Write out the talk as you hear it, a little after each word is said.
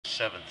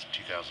7th,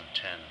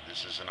 2010.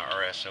 This is an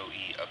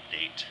RSOE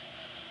update.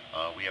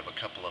 We have a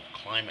couple of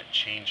climate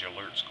change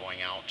alerts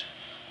going out,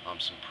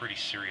 some pretty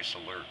serious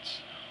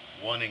alerts.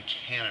 One in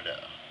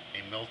Canada,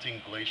 a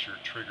melting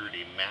glacier triggered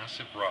a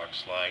massive rock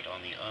slide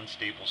on the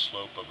unstable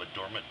slope of a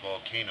dormant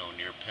volcano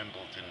near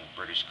Pemberton,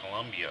 British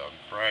Columbia on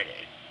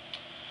Friday,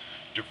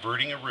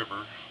 diverting a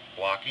river,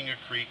 blocking a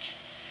creek,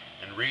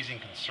 and raising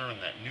concern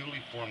that newly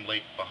formed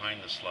lake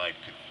behind the slide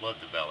could flood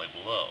the valley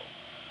below.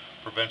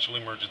 Provincial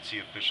emergency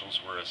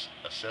officials were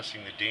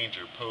assessing the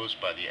danger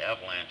posed by the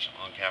avalanche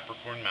on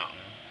Capricorn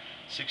Mountain,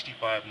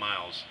 65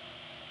 kilometers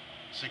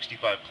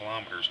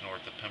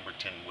north of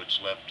Pemberton, which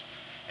left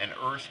an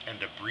earth and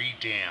debris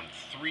dam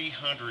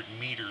 300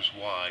 meters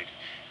wide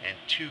and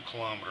 2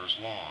 kilometers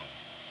long.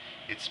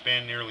 It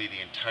spanned nearly the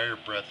entire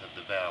breadth of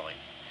the valley.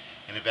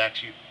 An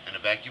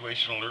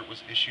evacuation alert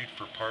was issued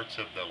for parts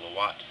of the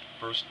Lil'wat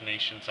First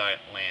Nation's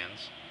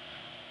lands.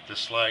 The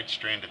slide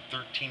stranded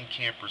 13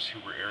 campers who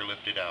were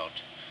airlifted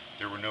out.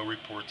 There were no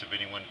reports of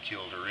anyone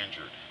killed or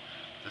injured.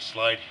 The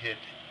slide hit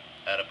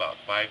at about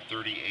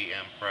 5:30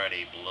 a.m.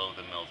 Friday below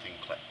the melting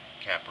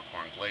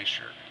Capricorn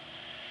Glacier.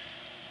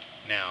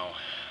 Now,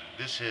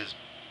 this has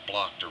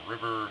blocked a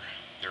river.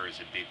 There is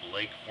a big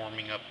lake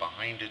forming up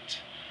behind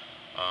it.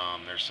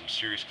 There's some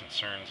serious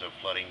concerns of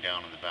flooding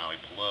down in the valley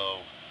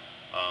below.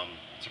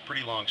 It's a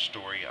pretty long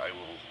story. I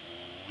will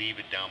leave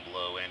it down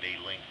below and a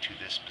link to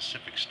this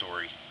specific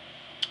story.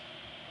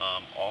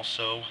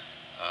 Also,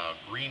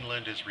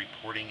 Greenland is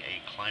reporting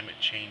a climate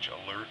change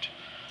alert.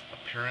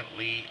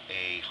 Apparently,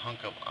 a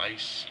hunk of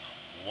ice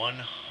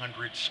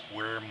 100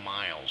 square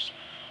miles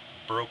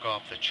broke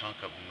off the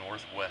chunk of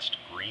northwest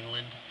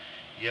Greenland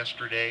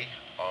yesterday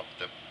off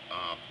the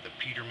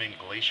Pemberton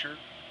Glacier.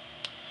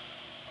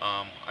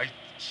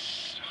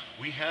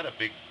 We had a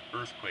big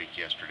earthquake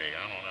yesterday.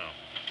 I don't know.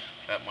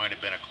 That might have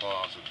been a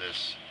cause of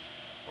this,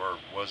 or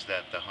was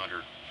that the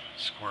 100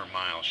 square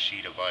mile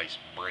sheet of ice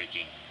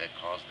breaking that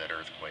caused that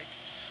earthquake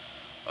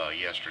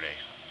yesterday?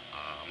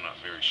 I'm not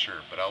very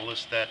sure, but I'll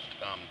list that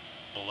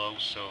below.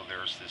 So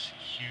there's this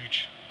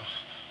huge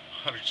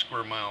 100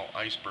 square mile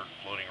iceberg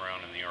floating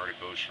around in the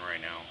Arctic Ocean right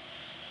now,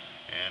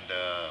 and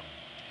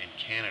in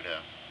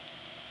Canada,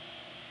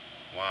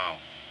 wow,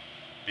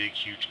 big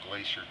huge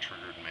glacier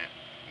triggered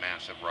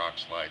massive rock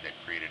slide that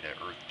created an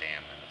earth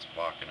dam, and it's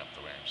blocking up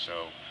the way.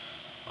 So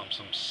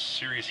some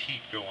serious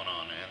heat going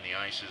on, and the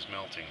ice is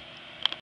melting.